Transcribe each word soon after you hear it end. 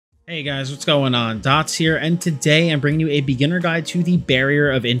Hey guys, what's going on? Dottz here, and today I'm bringing you a beginner guide to the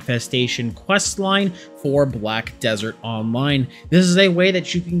Barrier of Infestation questline for Black Desert Online. This is a way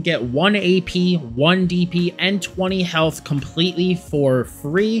that you can get 1 AP, 1 DP, and 20 health completely for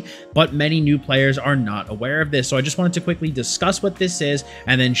free, but many new players are not aware of this. So I just wanted to quickly discuss what this is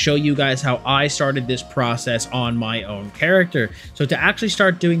and then show you guys how I started this process on my own character. So to actually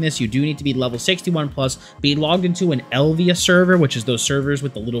start doing this, you do need to be level 61 plus, be logged into an Elvia server, which is those servers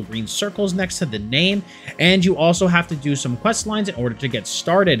with the little green circles next to the name, and you also have to do some quest lines in order to get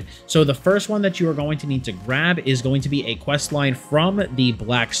started. So the first one that you are going to need to grab is going to be a quest line from the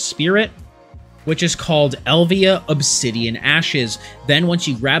Black Spirit, which is called Elvia Obsidian Ashes. Then once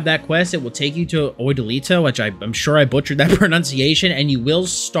you grab that quest, it will take you to Oidolito, which I'm sure I butchered that pronunciation, and you will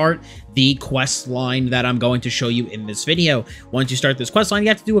start the quest line that I'm going to show you in this video. Once you start this quest line, you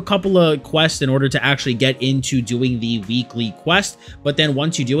have to do a couple of quests in order to actually get into doing the weekly quest. But then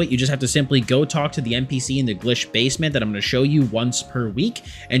once you do it, you just have to simply go talk to the NPC in the Glitch basement that I'm going to show you once per week.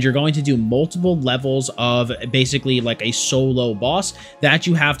 And you're going to do multiple levels of basically like a solo boss that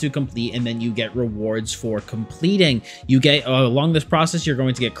you have to complete, and then you get rewards for completing. You get along this process, you're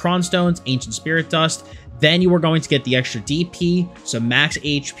going to get Cron Stones, Ancient Spirit Dust. Then you are going to get the extra DP, some max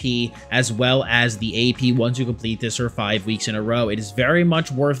HP, as well as the AP once you complete this for 5 weeks in a row. It is very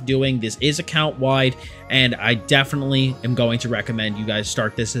much worth doing. This is account-wide, and I definitely am going to recommend you guys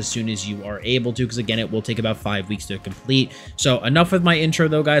start this as soon as you are able to, because again, it will take about 5 weeks to complete. So enough with my intro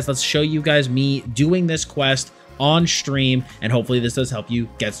though, guys. Let's show you guys me doing this quest on stream, and hopefully this does help you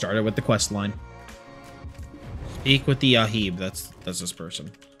get started with the quest line. Speak with the Ahib. That's this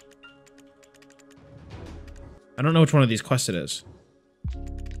person. I don't know which one of these quests it is.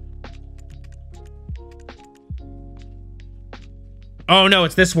 Oh no,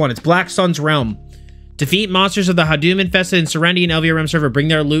 it's this one. It's Black Sun's Realm. Defeat monsters of the Hadum-infested and Serenity and Elvia Realm server. Bring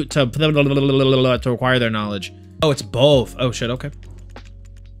their loot to acquire their knowledge. Oh, it's both. Oh shit, okay.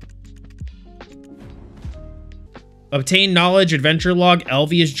 Obtain knowledge, adventure log,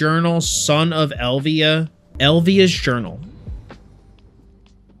 Elvia's journal, Son of Elvia, Elvia's journal.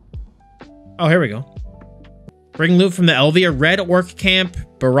 Oh, here we go. Bring loot from the Elvia Red Orc Camp,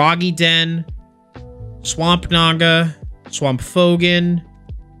 Baragi Den, Swamp Naga, Swamp Fogan,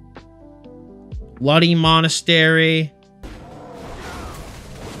 Bloody Monastery.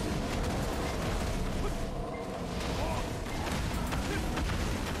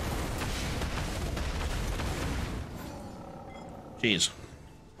 Jeez.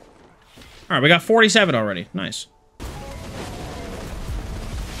 All right, we got 47 already. Nice.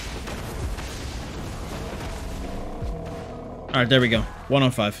 All right, there we go.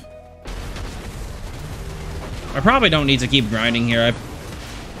 105. I probably don't need to keep grinding here. I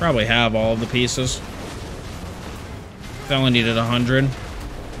probably have all of the pieces. I only needed 100.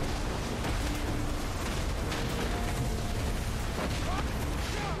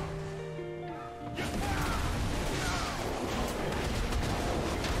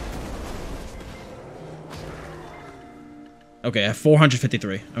 Okay, I have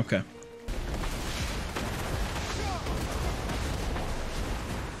 453. Okay.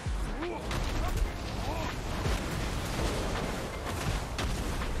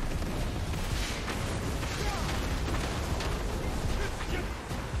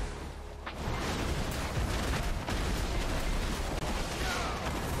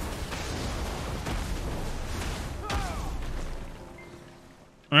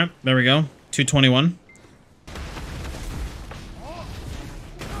 All right, there we go. 221.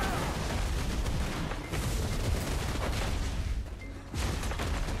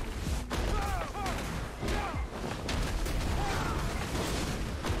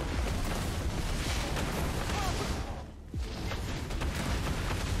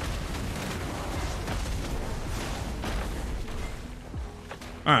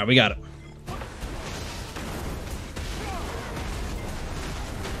 All right, we got it.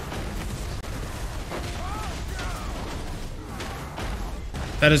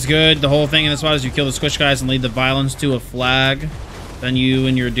 That is good. The whole thing in this spot is you kill the squish guys and lead the violence to a flag. Then you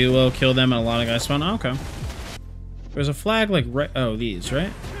and your duo kill them and a lot of guys spawn. Oh, okay. There's a flag like right. Oh, these,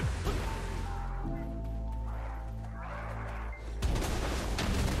 right?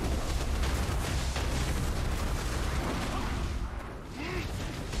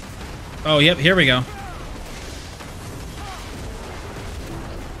 Oh, yep. Here we go.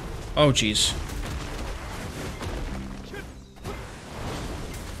 Oh, jeez.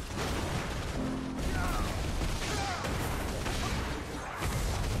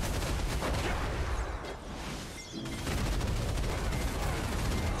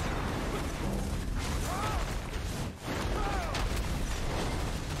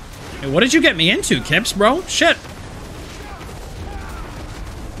 Hey, what did you get me into, Kips, bro? Shit.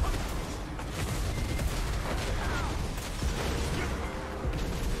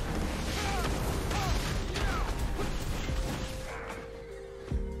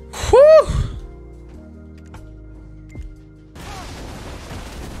 Whew.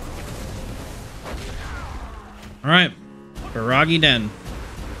 All right, Baragi Den.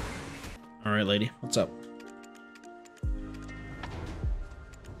 All right, lady, what's up?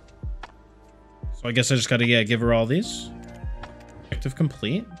 So I guess I just gotta, yeah, give her all these. Objective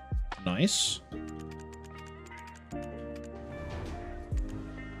complete. Nice.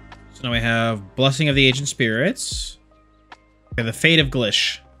 So now we have Blessing of the Ancient Spirits. Okay, the Fate of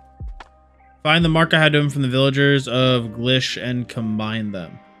Glish. Find the mark I had to him from the villagers of Glish and combine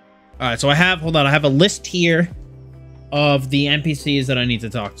them. All right, so I have, hold on, I have a list here of the NPCs that I need to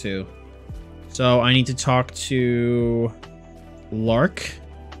talk to. So I need to talk to Lark.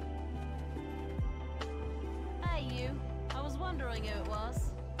 Hey, you. I was wondering who it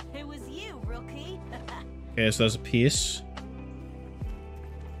was. Who was you, rookie? Okay, so that's a piece.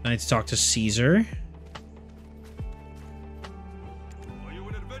 I need to talk to Caesar.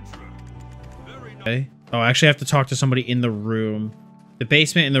 Okay. Oh, I actually have to talk to somebody in the room. The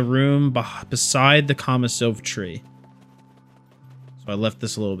basement in the room beside the Kamasov tree. So I left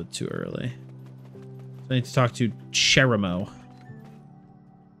this a little bit too early. So I need to talk to Cherimo.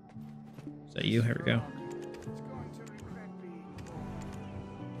 Is that you? Here we go.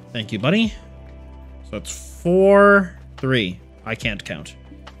 Thank you, buddy. So it's 4, 3. I can't count.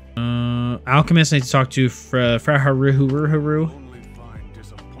 Alchemist, I need to talk to Fraharu.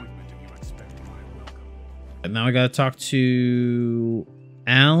 And now I gotta talk to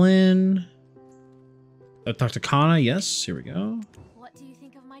Alan. I'll talk to Kana. Yes, here we go. What do you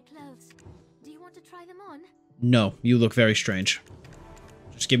think of my clothes? Do you want to try them on? No, you look very strange.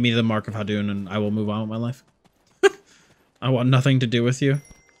 Just give me the mark of Hadun and I will move on with my life. I want nothing to do with you.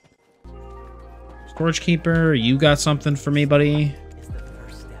 Storage Keeper, you got something for me, buddy? It's the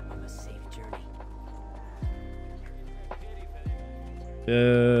first step of a safe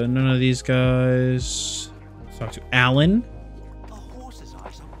journey. None of these guys. Let's talk to Alan. A horse's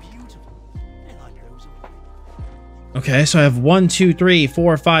eyes are beautiful. They're like those of... Okay, so I have 1, 2, 3,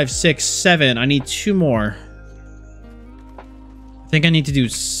 4, 5, 6, 7. I need 2 more. I think I need to do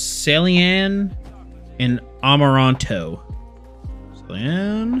Salian and Amaranto.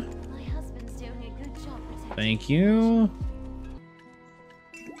 Salian. My husband's doing a good job protecting... Thank you.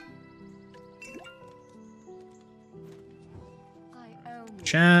 I only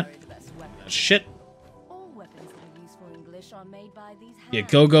Chat. carry the best weapons. Shit. All weapons that are useful in English are made by these hands. Yeah,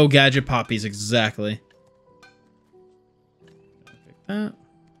 go gadget poppies, exactly. Pick that.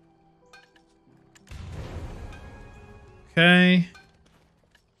 Okay.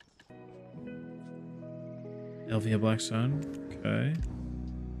 Elvia Black Sun. Okay.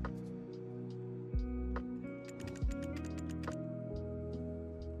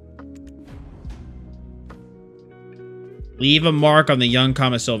 Leave a mark on the young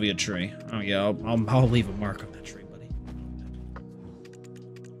Kamasylvia tree. Oh yeah, I'll leave a mark on that tree, buddy.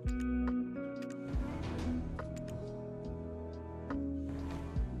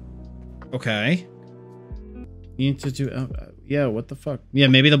 Okay. You need to do... yeah, what the fuck? Yeah,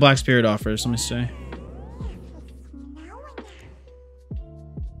 maybe the Black Spirit offers. Let me see.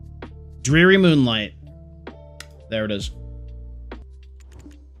 Dreary Moonlight. There it is.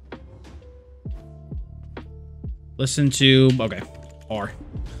 Listen to... okay. R.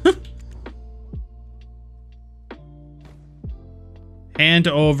 Hand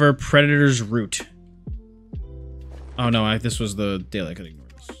over Predator's Root. Oh no, this was the daily. I could ignore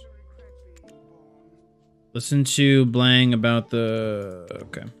this. Listen to Blang about the...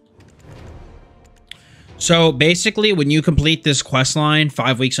 okay. So basically, when you complete this quest line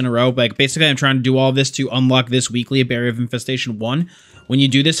 5 weeks in a row, like basically I'm trying to do all this to unlock this weekly Barrier of Infestation 1. When you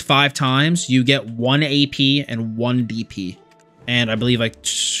do this 5 times, you get 1 AP and 1 DP. And I believe like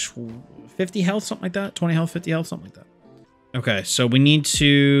 50 health, something like that. 20 health, 50 health, something like that. Okay, so we need to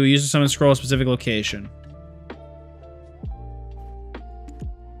use the summon scroll a specific location.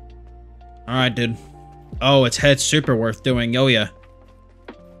 Alright, dude. Oh, it's head super worth doing. Oh yeah.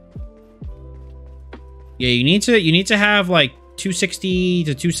 Yeah, you need to have like 260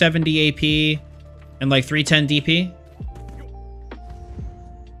 to 270 AP and like 310 DP.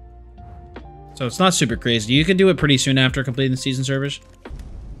 So it's not super crazy. You can do it pretty soon after completing the season service.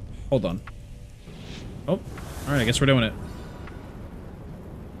 Hold on. Oh, all right. I guess we're doing it.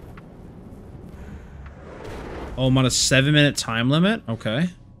 Oh, I'm on a 7-minute time limit. Okay.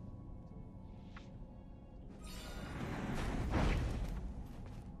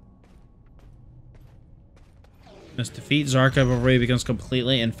 Must defeat Zarka before he becomes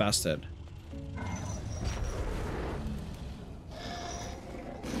completely infested.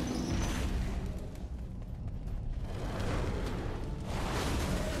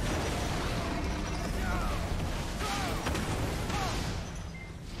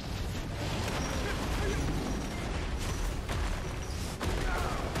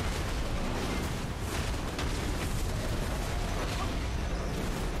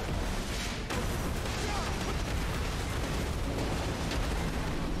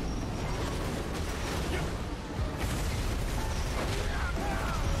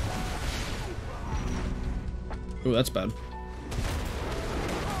 Ooh, that's bad.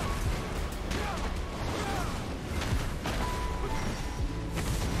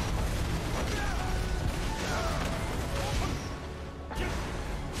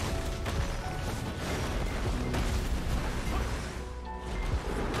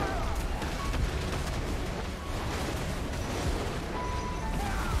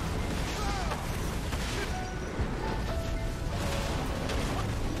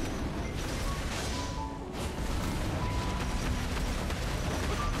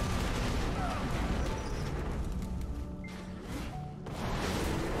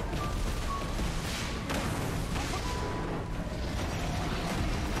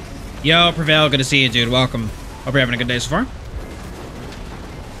 Yo, Prevail, good to see you, dude. Welcome. Hope you're having a good day so far.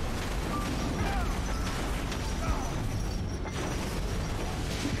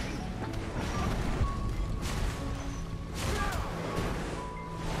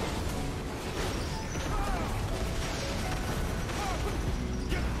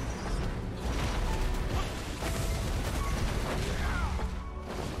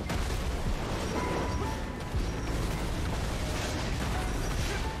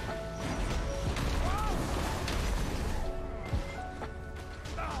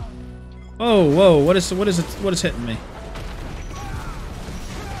 Oh, whoa, what is hitting me?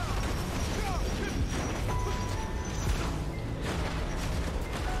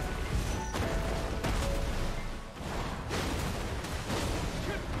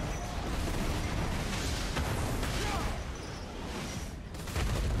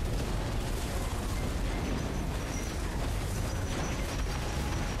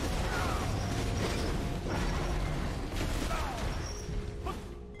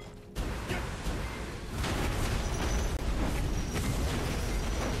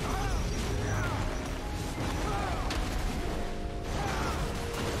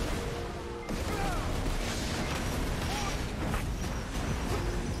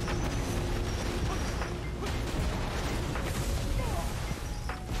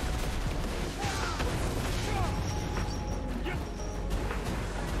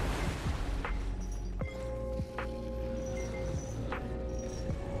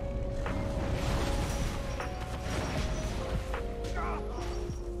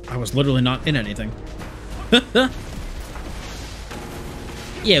 I was literally not in anything.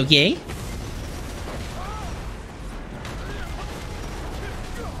 You okay?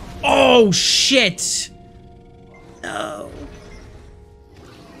 Oh, shit! No.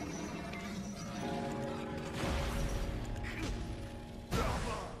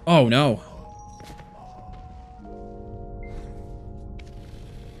 Oh, no.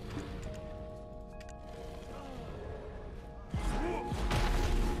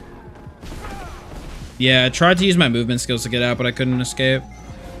 Yeah, I tried to use my movement skills to get out, but I couldn't escape.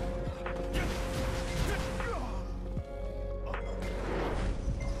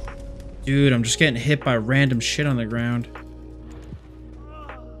 Dude, I'm just getting hit by random shit on the ground.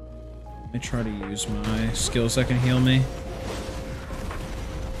 Let me try to use my skills that can heal me.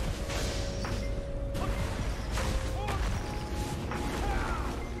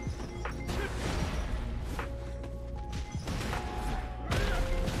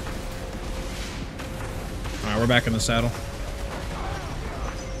 Alright, we're back in the saddle.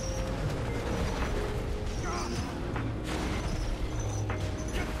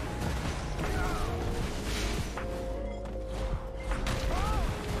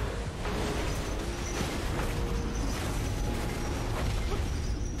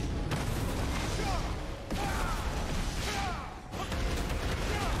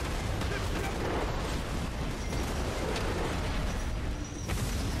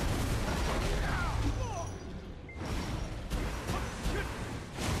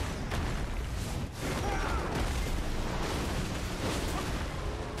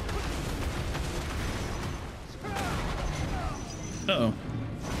 Uh-oh.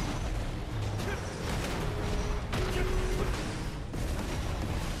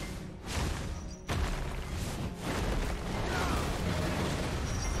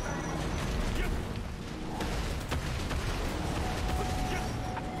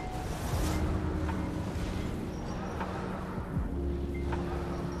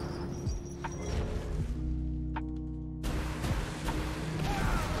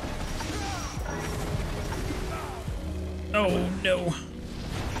 Oh, no.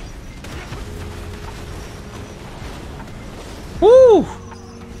 Woo!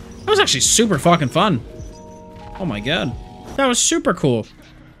 That was actually super fucking fun. Oh my god. That was super cool.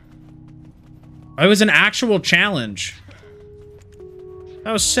 It was an actual challenge.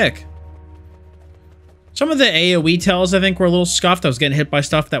 That was sick. Some of the AoE tells, I think, were a little scuffed. I was getting hit by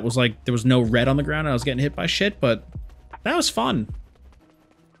stuff that was like, there was no red on the ground. I was getting hit by shit, but that was fun.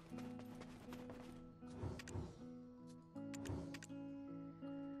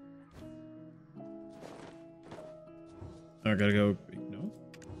 Oh, I gotta go. No.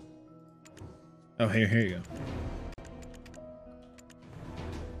 Oh, here you go.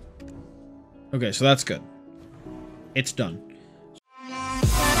 Okay, so that's good. It's done.